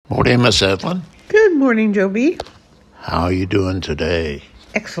Morning, Miss Evelyn. Good morning, Joe B. How are you doing today?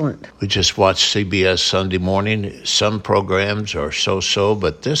 Excellent. We just watched CBS Sunday morning. Some programs are so-so,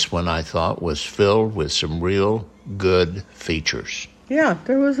 but this one I thought was filled with some real good features. Yeah,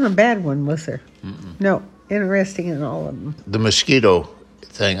 there wasn't a bad one, was there? No, interesting in all of them. The mosquito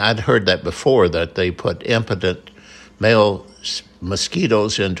thing, I'd heard that before, that they put impotent male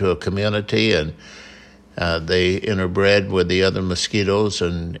mosquitoes into a community and they interbred with the other mosquitoes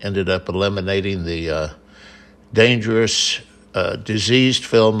and ended up eliminating the dangerous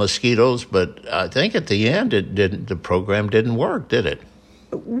disease-filled mosquitoes. But I think at the end, the program didn't work, did it?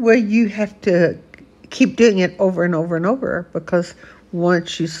 Well, you have to keep doing it over and over and over, because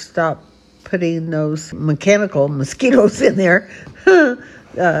once you stop putting those mechanical mosquitoes in there,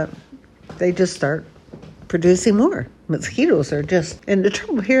 they just start producing more. Mosquitoes are just... And the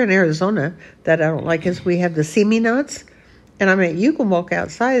trouble here in Arizona that I don't like is we have the semi-knots. And I mean, you can walk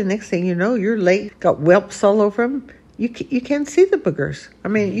outside, and next thing you know, your leg got whelps all over them. You can't see the boogers. I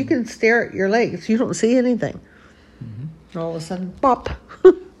mean, you can stare at your legs. You don't see anything. Mm-hmm. All of a sudden, pop.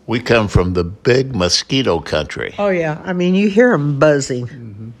 We come from the big mosquito country. Oh, yeah. I mean, you hear them buzzing.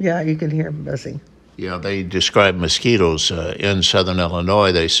 Mm-hmm. Yeah, you can hear them buzzing. Yeah, they describe mosquitoes in southern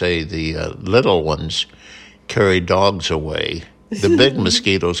Illinois. They say the little ones carry dogs away. The big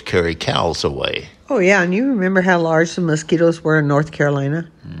mosquitoes carry cows away. Oh, yeah, and you remember how large the mosquitoes were in North Carolina?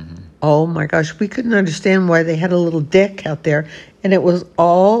 Mm-hmm. Oh, my gosh, we couldn't understand why they had a little deck out there, and it was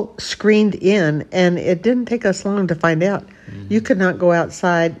all screened in, and it didn't take us long to find out. Mm-hmm. You could not go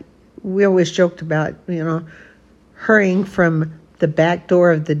outside. We always joked about, hurrying from the back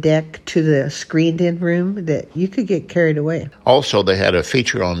door of the deck to the screened-in room, that you could get carried away. Also, they had a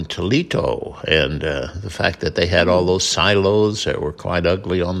feature on Toledo and the fact that they had all those silos that were quite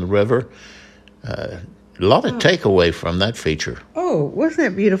ugly on the river. A lot of takeaway from that feature. Oh, wasn't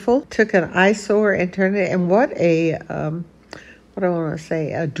that beautiful? Took an eyesore and turned it, and what a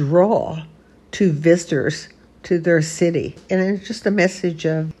draw to visitors to their city. And it's just a message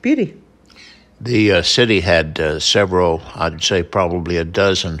of beauty. The city had several, I'd say probably a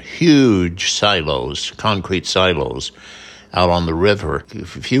dozen huge silos, concrete silos, out on the river. A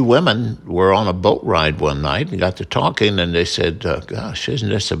few women were on a boat ride one night and got to talking, and they said, gosh, isn't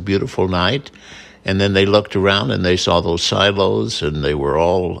this a beautiful night? And then they looked around and they saw those silos, and they were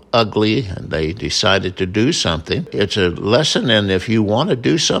all ugly, and they decided to do something. It's a lesson, and if you want to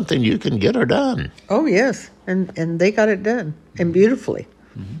do something, you can get it done. Oh, yes, and they got it done, and beautifully.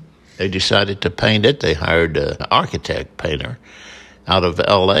 Mm-hmm. They decided to paint it. They hired an architect painter out of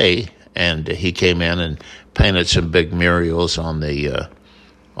L.A., and he came in and painted some big murals on the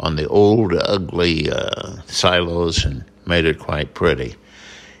old, ugly silos and made it quite pretty.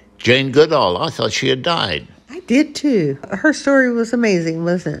 Jane Goodall, I thought she had died. I did, too. Her story was amazing,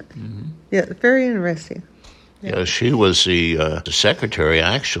 wasn't it? Mm-hmm. Yeah, very interesting. Yeah, she was the secretary,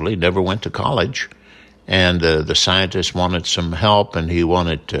 actually, never went to college. And the scientist wanted some help, and he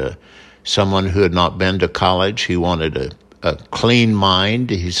wanted someone who had not been to college. He wanted a clean mind,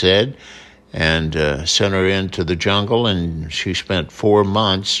 he said, and sent her into the jungle. And she spent 4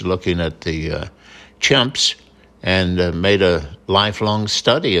 months looking at the chimps and made a lifelong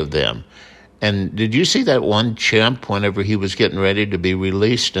study of them. And did you see that one chimp whenever he was getting ready to be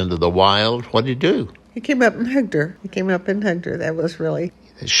released into the wild? What did he do? He came up and hugged her. That was really...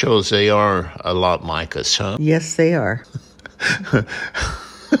 It shows they are a lot like us, huh? Yes, they are.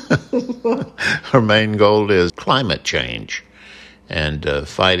 Her main goal is climate change and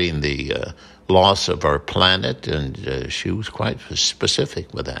fighting the loss of our planet, and she was quite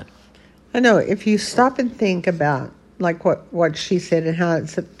specific with that. I know. If you stop and think about like what she said and how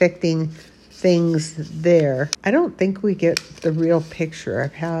it's affecting things there, I don't think we get the real picture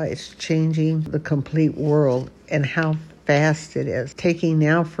of how it's changing the complete world and how fast it is. Taking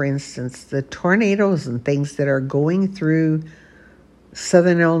now, for instance, the tornadoes and things that are going through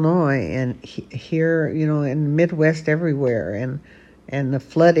southern Illinois and here, in the Midwest everywhere, and the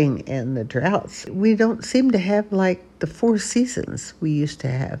flooding and the droughts. We don't seem to have like the 4 seasons we used to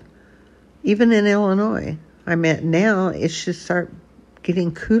have, even in Illinois. I mean, now it should start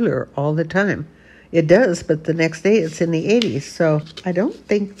getting cooler all the time. It does, but the next day it's in the 80s. So I don't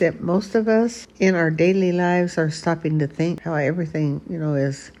think that most of us in our daily lives are stopping to think how everything,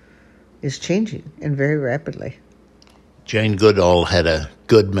 is changing and very rapidly. Jane Goodall had a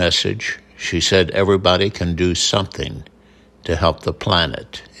good message. She said everybody can do something to help the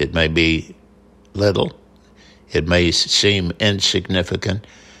planet. It may be little, it may seem insignificant,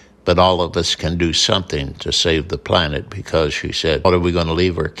 but all of us can do something to save the planet, because she said, what are we going to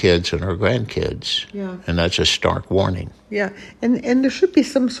leave our kids and our grandkids? Yeah. And that's a stark warning. Yeah, and there should be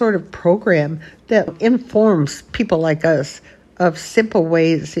some sort of program that informs people like us of simple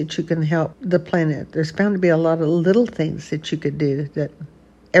ways that you can help the planet. There's bound to be a lot of little things that you could do that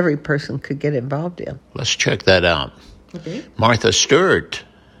every person could get involved in. Let's check that out. Okay. Martha Stewart,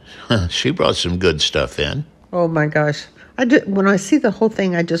 she brought some good stuff in. Oh my gosh. When I see the whole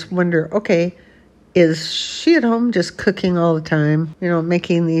thing, I just wonder, okay, is she at home just cooking all the time?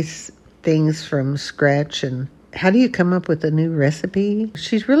 Making these things from scratch, and how do you come up with a new recipe?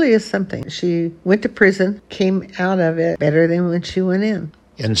 She really is something. She went to prison, came out of it better than when she went in.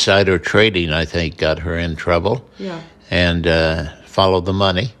 Insider trading, I think, got her in trouble. Yeah. And followed the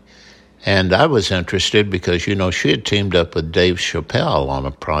money. And I was interested because, she had teamed up with Dave Chappelle on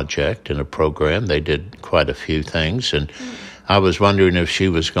a project and a program. They did quite a few things. And I was wondering if she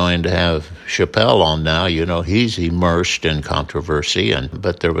was going to have Chappelle on now. He's immersed in controversy,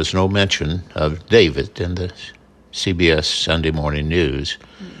 but there was no mention of David in the CBS Sunday Morning News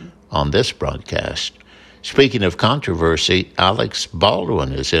on this broadcast. Speaking of controversy, Alex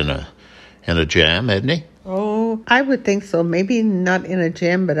Baldwin is in a jam, isn't he? Oh, I would think so. Maybe not in a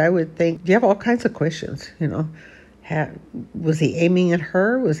jam, but I would think you have all kinds of questions, was he aiming at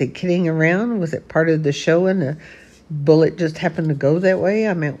her? Was he kidding around? Was it part of the show and the bullet just happened to go that way?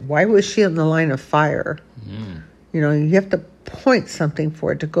 I mean, why was she in the line of fire? You have to point something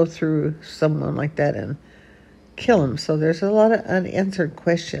for it to go through someone like that and kill him. So there's a lot of unanswered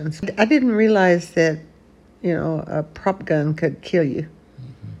questions. I didn't realize that, a prop gun could kill you.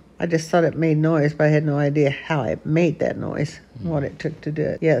 I just thought it made noise, but I had no idea how it made that noise, what it took to do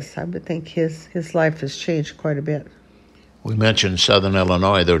it. Yes, I would think his life has changed quite a bit. We mentioned Southern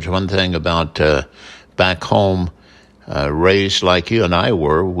Illinois. There's one thing about back home, raised like you and I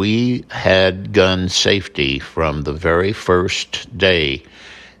were, we had gun safety from the very first day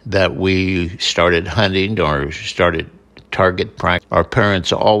that we started hunting or started target practice. Our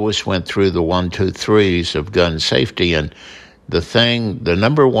parents always went through the 1, 2, 3s of gun safety, and the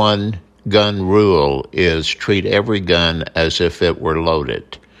number one gun rule is treat every gun as if it were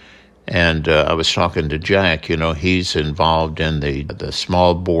loaded. And I was talking to Jack, he's involved in the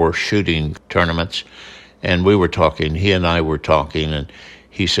small bore shooting tournaments. And he and I were talking, and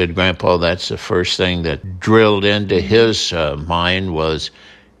he said, Grandpa, that's the first thing that drilled into his mind was,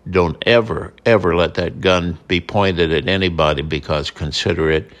 don't ever, ever let that gun be pointed at anybody, because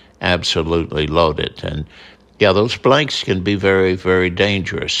consider it absolutely loaded. And yeah, those blanks can be very, very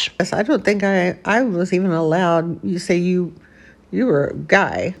dangerous. Yes, I don't think I was even allowed. You say you were a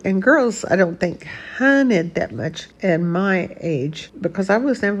guy, and girls, I don't think, hunted that much at my age, because I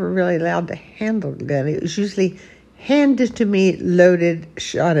was never really allowed to handle the gun. It was usually handed to me, loaded,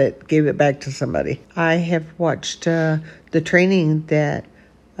 shot it, gave it back to somebody. I have watched the training that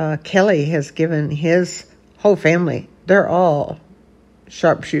Kelly has given his whole family. They're all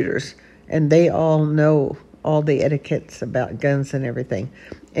sharpshooters, and they all know all the etiquettes about guns and everything.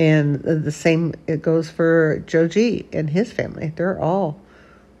 And the same, it goes for Joe G and his family. They're all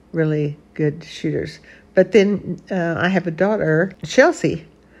really good shooters. But then I have a daughter, Chelsea,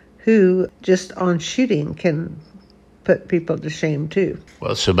 who just on shooting can put people to shame too.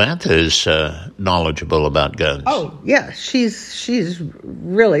 Well, Samantha is knowledgeable about guns. Oh, yeah, she's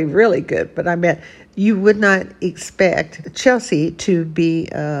really, really good. But I mean, you would not expect Chelsea to be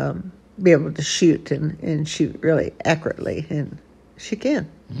able to shoot and shoot really accurately, and she can.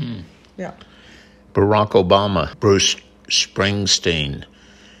 Yeah. Barack Obama, Bruce Springsteen,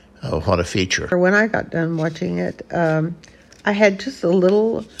 what a feature. When I got done watching it, I had just a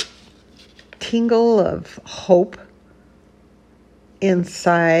little tingle of hope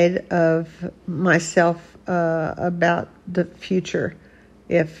inside of myself about the future.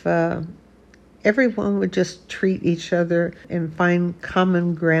 If everyone would just treat each other and find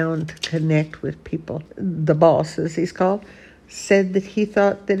common ground to connect with people. The boss, as he's called, said that he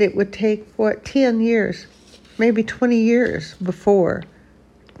thought that it would take, 10 years, maybe 20 years before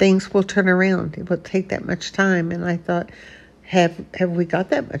things will turn around. It will take that much time. And I thought, have we got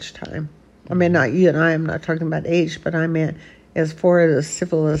that much time? I mean, not you and I, I'm not talking about age, but I meant as far as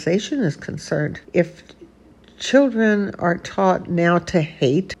civilization is concerned. If children are taught now to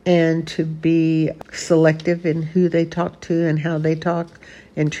hate and to be selective in who they talk to and how they talk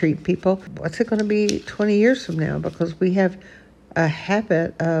and treat people, what's it going to be 20 years from now? Because we have a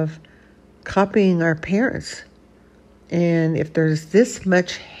habit of copying our parents. And if there's this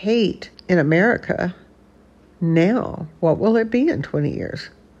much hate in America now, what will it be in 20 years?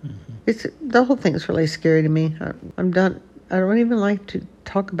 The whole thing is really scary to me. I'm done. I don't even like to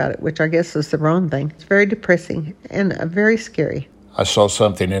talk about it, which I guess is the wrong thing. It's very depressing and very scary. I saw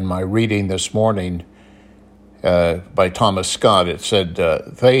something in my reading this morning by Thomas Scott. It said,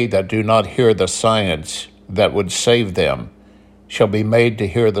 they that do not hear the science that would save them shall be made to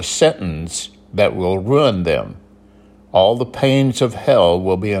hear the sentence that will ruin them. All the pains of hell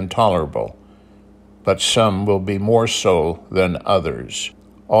will be intolerable, but some will be more so than others.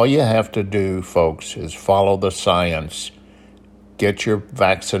 All you have to do, folks, is follow the science. Get your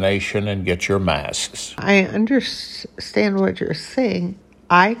vaccination and get your masks. I understand what you're saying.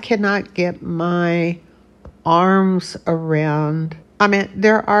 I cannot get my arms around. I mean,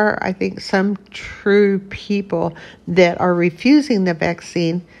 there are, I think, some true people that are refusing the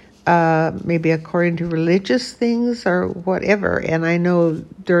vaccine, maybe according to religious things or whatever. And I know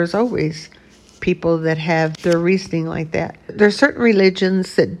there's always people that have their reasoning like that. There are certain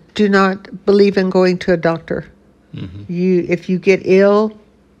religions that do not believe in going to a doctor. Mm-hmm. If you get ill,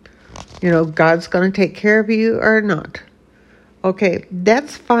 God's going to take care of you or not. Okay,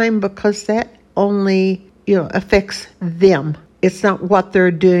 that's fine because that only, affects them. It's not what they're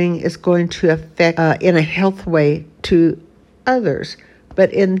doing is going to affect in a health way to others.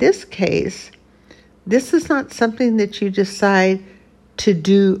 But in this case, this is not something that you decide to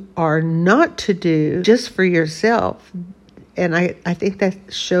do or not to do just for yourself. And I think that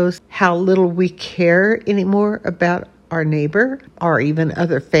shows how little we care anymore about our neighbor or even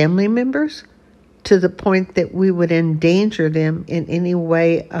other family members, to the point that we would endanger them in any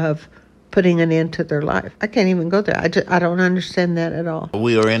way of putting an end to their life. I can't even go there. I don't understand that at all.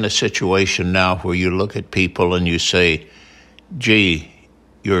 We are in a situation now where you look at people and you say, gee,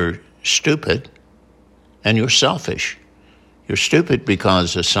 you're stupid and you're selfish. You're stupid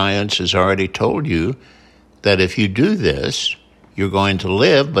because the science has already told you that if you do this, you're going to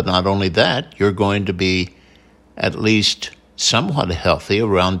live, but not only that, you're going to be at least somewhat healthy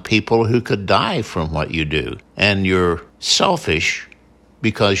around people who could die from what you do. And you're selfish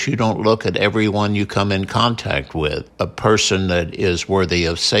because you don't look at everyone you come in contact with, a person that is worthy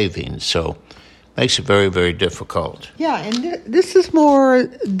of saving. So it makes it very, very difficult. Yeah, and this is more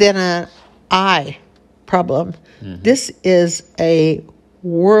than an I problem. Mm-hmm. This is a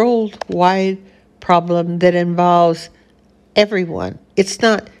worldwide problem that involves everyone. It's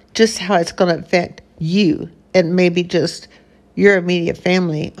not just how it's going to affect you and maybe just your immediate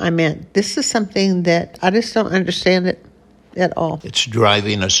family. I meant this is something that I just don't understand it at all. It's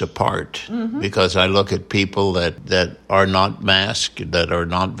driving us apart. Mm-hmm. Because I look at people that are not masked, that are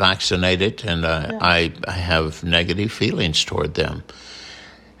not vaccinated, and I have negative feelings toward them.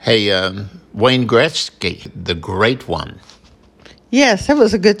 Hey, Wayne Gretzky, the great one. Yes, that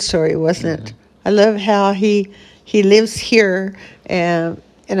was a good story, wasn't it? I love how he lives here in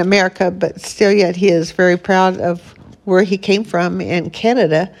America, but still yet he is very proud of where he came from in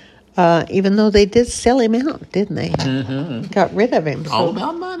Canada, even though they did sell him out, didn't they? Mm-hmm. Got rid of him. All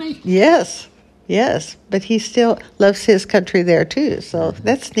about money. Yes, but he still loves his country there too, so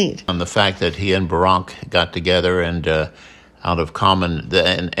that's neat. And the fact that he and Barack got together and out of common,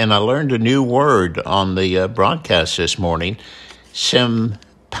 and I learned a new word on the broadcast this morning,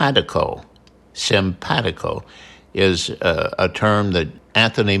 simpatico. Simpatico is a term that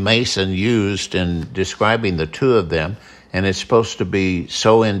Anthony Mason used in describing the two of them, and it's supposed to be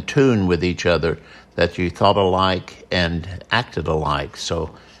so in tune with each other that you thought alike and acted alike.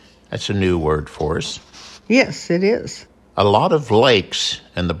 So that's a new word for us. Yes, it is. A lot of lakes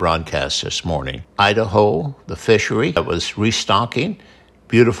in the broadcast this morning. Idaho, the fishery that was restocking,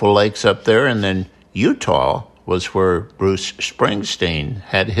 beautiful lakes up there, and then Utah was where Bruce Springsteen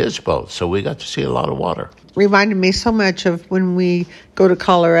had his boat. So we got to see a lot of water. Reminded me so much of when we go to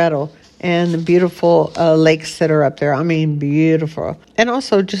Colorado and the beautiful lakes that are up there. I mean, beautiful. And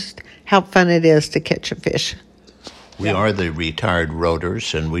also just how fun it is to catch a fish. We are the retired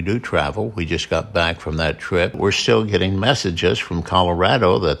roaders, and we do travel. We just got back from that trip. We're still getting messages from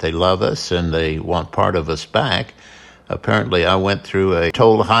Colorado that they love us and they want part of us back. Apparently, I went through a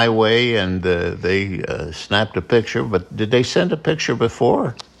toll highway and they snapped a picture. But did they send a picture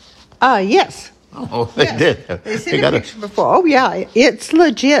before? Yes. Oh, they did. They sent a picture before. Oh, yeah. It's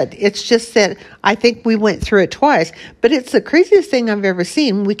legit. It's just that I think we went through it twice. But it's the craziest thing I've ever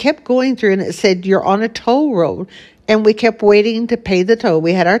seen. We kept going through and it said, you're on a toll road. And we kept waiting to pay the toll.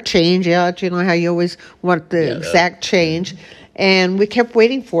 We had our change out. You know how you always want the exact change. And we kept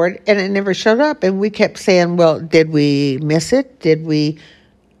waiting for it, and it never showed up. And we kept saying, well, did we miss it? Did we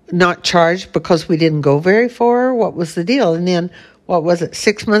not charge because we didn't go very far? What was the deal? And then,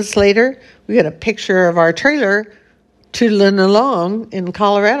 6 months later, we got a picture of our trailer tootling along in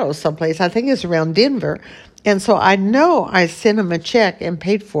Colorado someplace. I think it's around Denver. And so I know I sent them a check and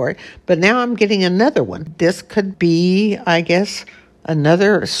paid for it, but now I'm getting another one. This could be, I guess,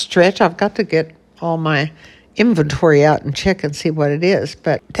 another stretch. I've got to get all my inventory out and check and see what it is.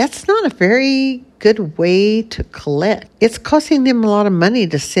 But that's not a very good way to collect. It's costing them a lot of money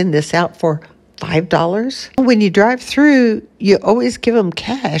to send this out for $5. When you drive through, you always give them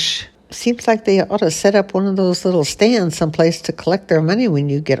cash. Seems like they ought to set up one of those little stands someplace to collect their money when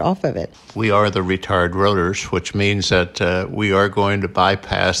you get off of it. We are the retired roaders, which means that we are going to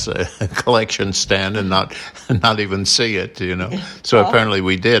bypass a collection stand and not even see it, So apparently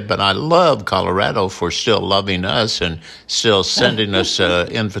we did. But I love Colorado for still loving us and still sending us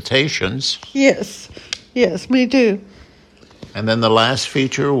invitations. Yes, me too. And then the last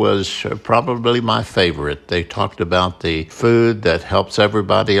feature was probably my favorite. They talked about the food that helps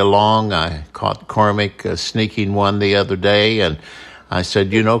everybody along. I caught Cormac sneaking one the other day, and I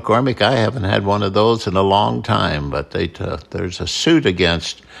said, Cormac, I haven't had one of those in a long time, but there's a suit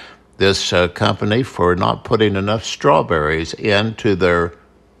against this company for not putting enough strawberries into their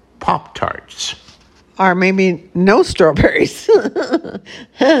Pop-Tarts. Or maybe no strawberries,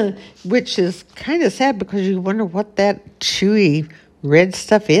 which is kind of sad because you wonder what that chewy red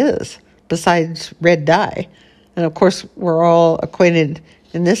stuff is besides red dye. And of course, we're all acquainted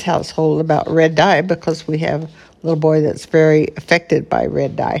in this household about red dye because we have a little boy that's very affected by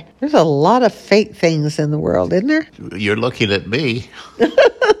red dye. There's a lot of fake things in the world, isn't there? You're looking at me.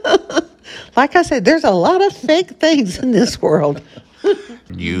 Like I said, there's a lot of fake things in this world.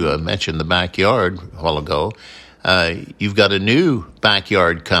 You mentioned the backyard a while ago. You've got a new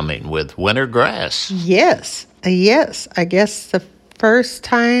backyard coming with winter grass. Yes. I guess the first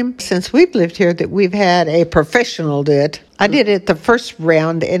time since we've lived here that we've had a professional do it. I did it the first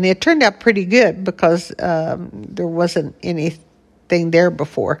round, and it turned out pretty good because there wasn't anything there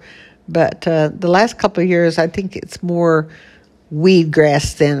before. But the last couple of years, I think it's more weed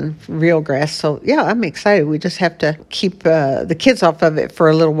grass than real grass. So, yeah, I'm excited. We just have to keep the kids off of it for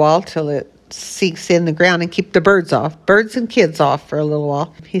a little while till it sinks in the ground and keep the birds and kids off for a little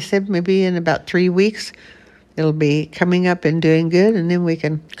while. He said maybe in about 3 weeks it'll be coming up and doing good, and then we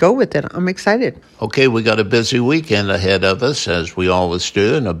can go with it. I'm excited. Okay, we got a busy weekend ahead of us, as we always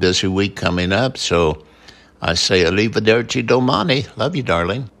do, and a busy week coming up. So I say arrivederci domani. Love you,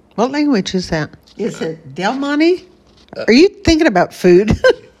 darling. What language is that? Is it Del Monte? Are you thinking about food?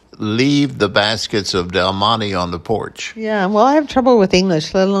 Leave the baskets of Del Monte on the porch. Yeah, well, I have trouble with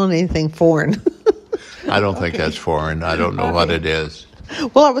English, let alone anything foreign. I don't think that's foreign. I don't know what it is.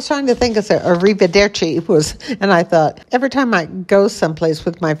 Well, I was trying to think of arrivederci was, and I thought every time I go someplace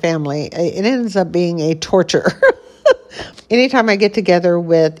with my family, it ends up being a torture. Anytime I get together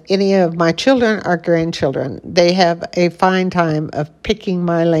with any of my children or grandchildren, they have a fine time of picking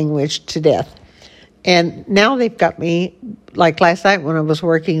my language to death. And now they've got me, like last night when I was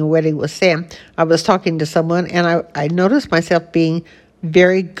working a wedding with Sam, I was talking to someone and I noticed myself being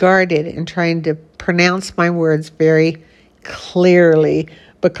very guarded and trying to pronounce my words very clearly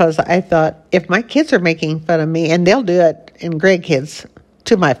because I thought if my kids are making fun of me, and they'll do it in grandkids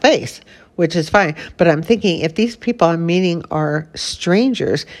to my face, which is fine, but I'm thinking if these people I'm meeting are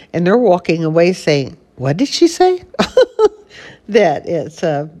strangers and they're walking away saying, what did she say? That it's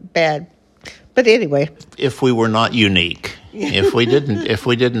bad. But anyway, if we were not unique, if we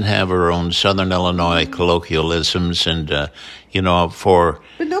didn't have our own Southern Illinois colloquialisms, and but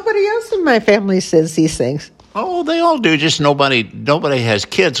nobody else in my family says these things. Oh, they all do. Just nobody has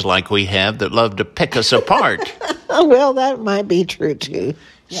kids like we have that love to pick us apart. Well, that might be true too.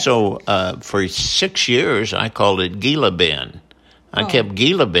 Yeah. So for 6 years, I called it Gila Ben. I kept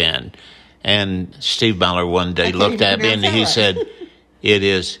Gila Ben, and Steve Ballard one day looked at me and he said, "It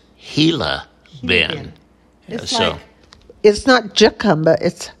is Gila Ben." It's like, it's not Jacumba,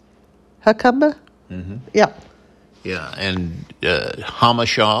 it's Hucumba. Mm-hmm. Yeah. Yeah, and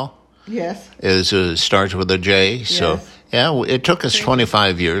Hamashaw. Yes. Starts with a J. Yes. So yeah, it took us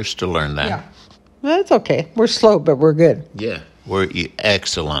 25 years to learn that. Yeah. Well, that's okay. We're slow, but we're good. Yeah, we're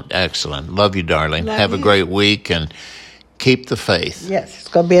excellent. Love you, darling. Love Have you. a great week and keep the faith. Yes, it's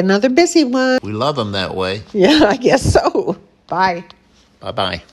going to be another busy one. We love them that way. Yeah, I guess so. Bye. Bye-bye.